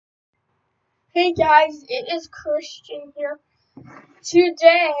Hey guys, it is Christian here.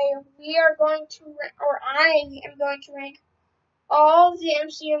 Today we are going to, I am going to rank all the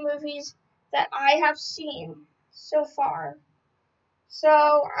MCU movies that I have seen so far.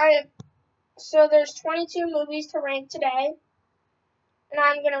 So there's 22 movies to rank today, and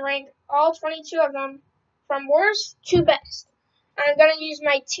I'm gonna rank all 22 of them from worst to best. I'm gonna use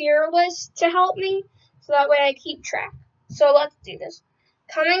my tier list to help me, so that way I keep track. So let's do this.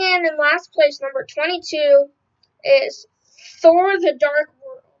 Coming in last place, number 22, is Thor: The Dark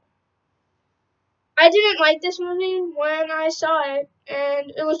World. I didn't like this movie when I saw it,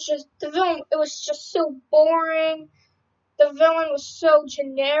 and it was just the villain. It was just so boring. The villain was so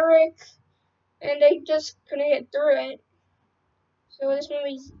generic, and they just couldn't get through it. So this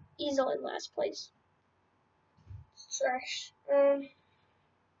movie's easily last place. Trash.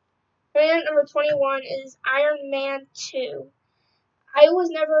 Number 21 is Iron Man 2. I was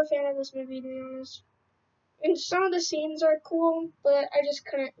never a fan of this movie, to be honest. And some of the scenes are cool, but I just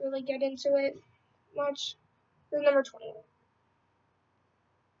couldn't really get into it much. This is number 21.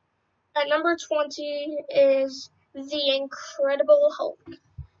 At number 20 is The Incredible Hulk.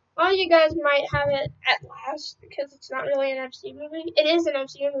 A lot of you guys might have it at last because it's not really an MCU movie. It is an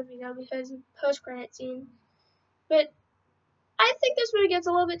MCU movie though because of the post-credit scene. But I think this movie gets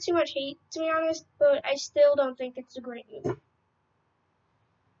a little bit too much hate, to be honest, but I still don't think it's a great movie.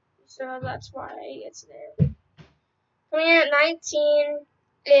 So that's why it's there. Coming in at 19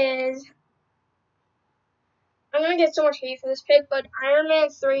 is, I'm gonna get so much hate for this pick, but Iron Man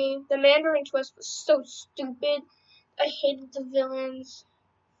 3, the Mandarin twist was so stupid. I hated the villains.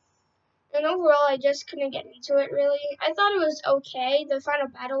 And overall, I just couldn't get into it, really. I thought it was okay. The final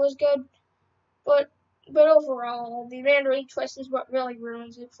battle was good. But overall, the Mandarin twist is what really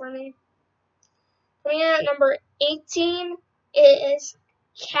ruins it for me. Coming in at number 18 is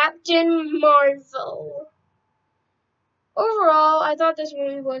Captain Marvel. Overall, I thought this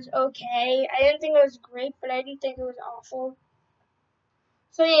movie was okay. I didn't think it was great, but I didn't think it was awful.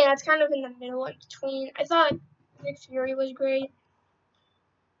 So yeah, it's kind of in the middle, in between. I thought Nick Fury was great,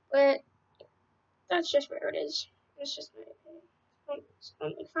 but that's just where it is. It's just my opinion.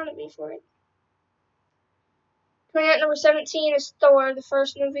 Don't make fun of me for it. Coming out number 17 is Thor, the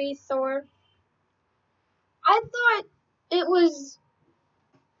first movie, Thor. I thought it was,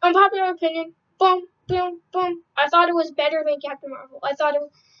 unpopular opinion, boom, boom, boom. I thought it was better than Captain Marvel. I thought it,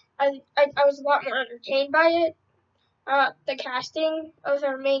 I was a lot more entertained by it. The casting of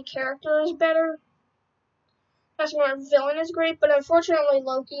their main character is better. That's why our villain is great, but unfortunately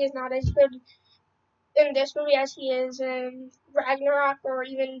Loki is not as good in this movie as he is in Ragnarok or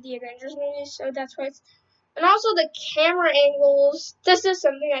even the Avengers movies, so that's why it's... And also the camera angles, this is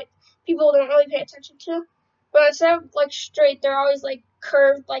something that people don't really pay attention to, but instead of like straight, they're always like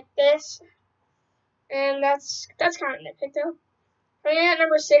curved like this, and that's kind of nitpick though. And at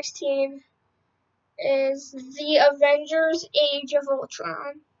number 16 is The Avengers: Age of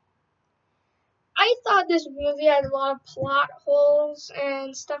Ultron. I thought this movie had a lot of plot holes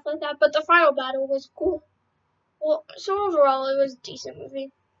and stuff like that, but the final battle was cool. Well, so overall, it was a decent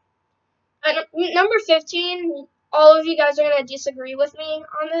movie. At number 15, all of you guys are going to disagree with me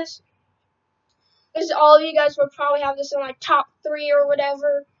on this. Because all of you guys would probably have this in like top 3 or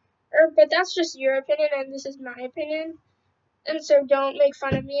whatever. But that's just your opinion, and this is my opinion. And so don't make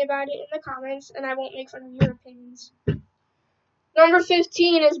fun of me about it in the comments, and I won't make fun of your opinions. Number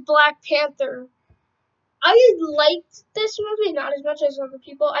 15 is Black Panther. I liked this movie, not as much as other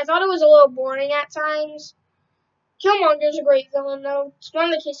people. I thought it was a little boring at times. Killmonger's a great villain, though. It's one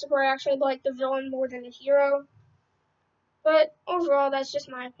of the cases where I actually like the villain more than the hero. But overall, that's just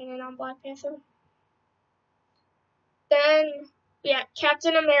my opinion on Black Panther. Then, yeah,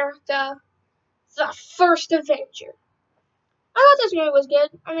 Captain America, the First Avenger. I thought this movie was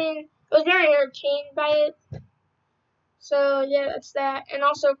good. I mean, I was very entertained by it. So, yeah, that's that. And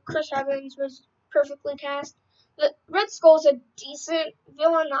also, Chris Evans was perfectly cast. The Red Skull's a decent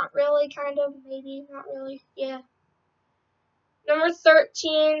villain, not really, kind of, maybe, not really, yeah. Number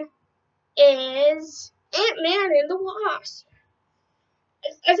 13 is Ant-Man and the Wasp.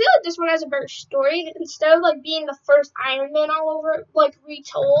 I feel like this one has a better story. Instead of like being the first Iron Man all over, like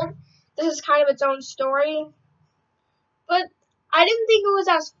retold, this is kind of its own story. But I didn't think it was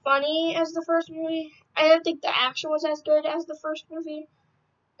as funny as the first movie. I didn't think the action was as good as the first movie.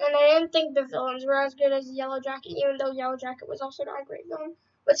 And I didn't think the villains were as good as Yellow Jacket, even though Yellow Jacket was also not a great villain.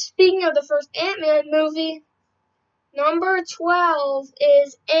 But speaking of the first Ant-Man movie, number 12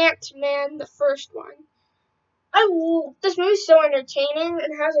 is Ant-Man, the first one. This movie's so entertaining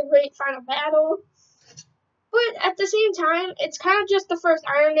and has a great final battle. But at the same time, it's kind of just the first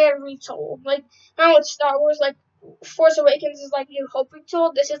Iron Man retold. Like, now with Star Wars, like, Force Awakens is like New Hope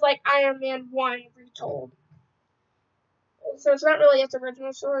retold. This is like Iron Man 1 retold. So it's not really its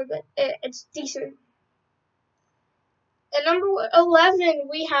original story, but it's decent. At number 11,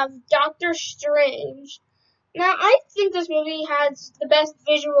 we have Doctor Strange. Now, I think this movie has the best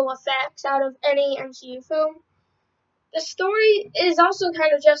visual effects out of any MCU film. The story is also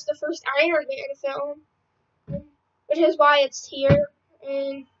kind of just the first Iron Man film, which is why it's here.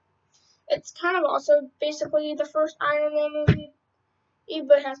 And it's kind of also basically the first Iron Man movie,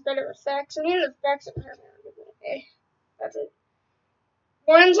 but it has better effects. I mean, the effects of Iron Man are good. Okay, that's it.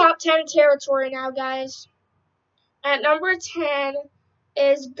 We're in top 10 territory now, guys. At number 10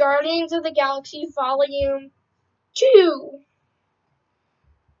 is Guardians of the Galaxy Volume 2.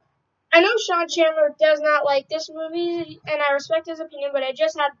 I know Sean Chandler does not like this movie, and I respect his opinion, but I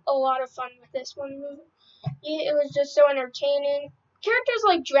just had a lot of fun with this one movie. It was just so entertaining. Characters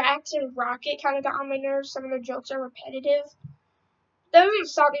like Drax and Rocket kind of got on my nerves. Some of the jokes are repetitive. That doesn't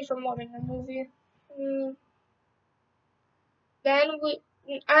stop me from loving the movie. Then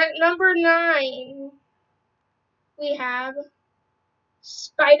at number 9, we have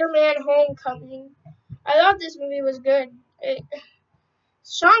Spider-Man Homecoming. I thought this movie was good.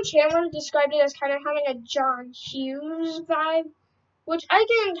 Sean Chandler described it as kind of having a John Hughes vibe, which I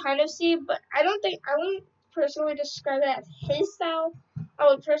can kind of see, but I wouldn't personally describe it as his style. I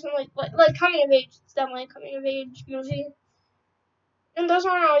would personally, like coming of age, it's definitely a coming of age movie. And those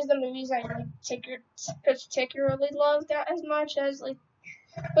aren't always the movies I particularly loved as much as,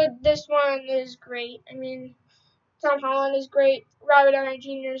 but this one is great. I mean, Tom Holland is great, Robert Downey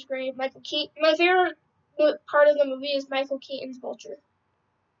Jr. is great, Michael Keaton. My favorite part of the movie is Michael Keaton's Vulture.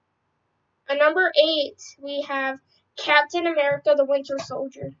 At number 8, we have Captain America: The Winter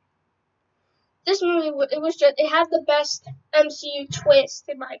Soldier. This movie, it has the best MCU twist,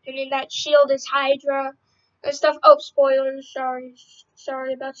 in my opinion. That S.H.I.E.L.D. is Hydra and stuff. Oh, spoilers.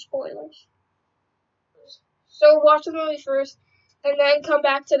 Sorry about spoilers. So watch the movie first, and then come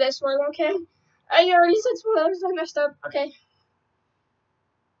back to this one, okay? I already said spoilers. I messed up. Okay.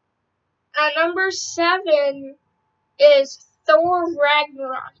 At number 7 is Thor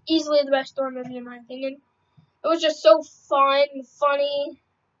Ragnarok. Easily the best Thor movie, in my opinion. It was just so fun, funny.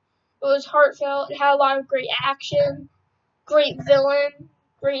 It was heartfelt. It had a lot of great action, great villain,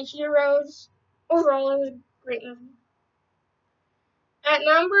 great heroes. Overall, it was a great movie. At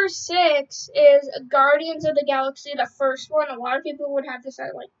number 6 is Guardians of the Galaxy, the first one. A lot of people would have this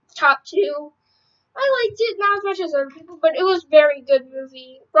at top 2. I liked it, not as much as other people, but it was a very good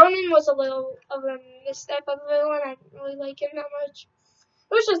movie. Ronan was a little of a misstep of a villain. I didn't really like him that much.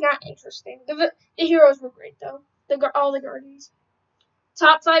 It was just not interesting. The heroes were great, though. All the Guardians.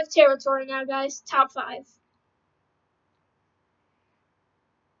 Top 5 territory now, guys. Top 5.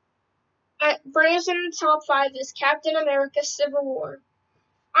 Bringing us in the top 5 is Captain America: Civil War.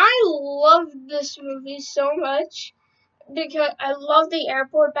 I loved this movie so much because I love the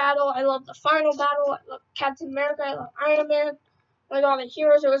airport battle. I love the final battle. I love Captain America. I love Iron Man. I like all the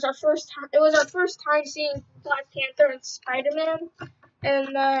heroes. It was our first time seeing Black Panther and Spider-Man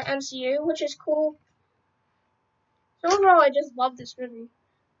in the MCU, which is cool. So overall, I just love this movie.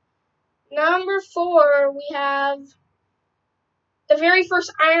 Number 4, we have the very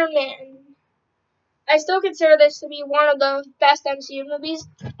first Iron Man. I still consider this to be one of the best MCU movies.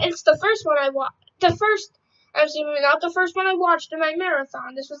 It's the first one I watched. The first MCU movie, not the first one I watched in my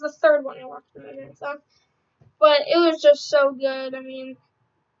marathon. This was the third one I watched in my marathon. But it was just so good. I mean,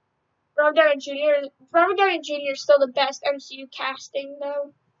 Robert Downey Jr. is still the best MCU casting,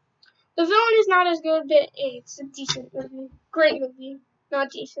 though. The villain is not as good, but it's a decent movie. Great movie.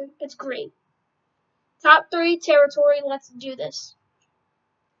 Not decent. It's great. Top 3 territory. Let's do this.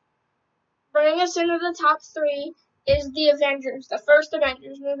 Bringing us into the top 3 is The Avengers, the first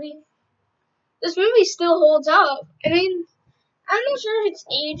Avengers movie. This movie still holds up. I mean, I'm not sure if it's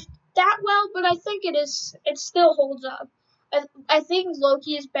aged that well, but I think it is. It still holds up. I think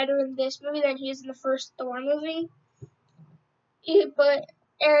Loki is better in this movie than he is in the first Thor movie.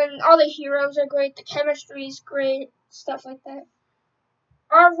 And all the heroes are great. The chemistry is great. Stuff like that.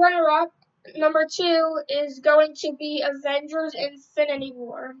 Our runner-up, number 2, is going to be Avengers: Infinity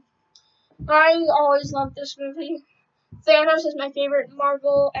War. I always loved this movie. Thanos is my favorite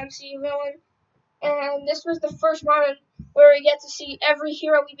Marvel MCU villain. And this was the first one where we get to see every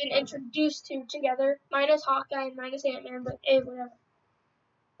hero we've been introduced to together, minus Hawkeye and minus Ant-Man, but whatever.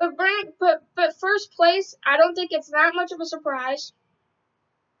 But first place, I don't think it's that much of a surprise,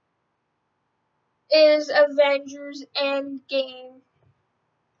 is Avengers Endgame.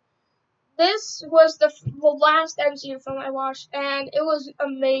 this was the last MCU film I watched, and it was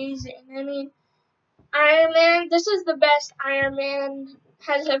amazing. I mean, Iron Man, this is the best Iron Man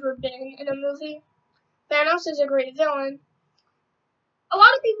has ever been in a movie. Thanos is a great villain. A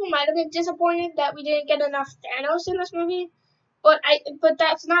lot of people might have been disappointed that we didn't get enough Thanos in this movie, but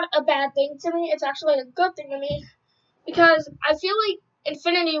that's not a bad thing to me. It's actually a good thing to me because I feel like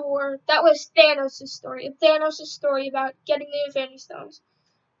Infinity War, that was Thanos' story. Thanos' story about getting the Infinity Stones.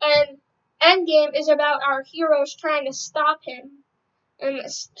 And Endgame is about our heroes trying to stop him and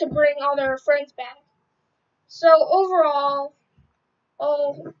to bring all their friends back. So overall,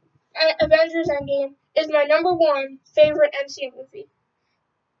 Avengers Endgame is my number one favorite MCU movie.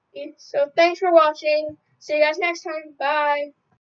 So thanks for watching. See you guys next time. Bye.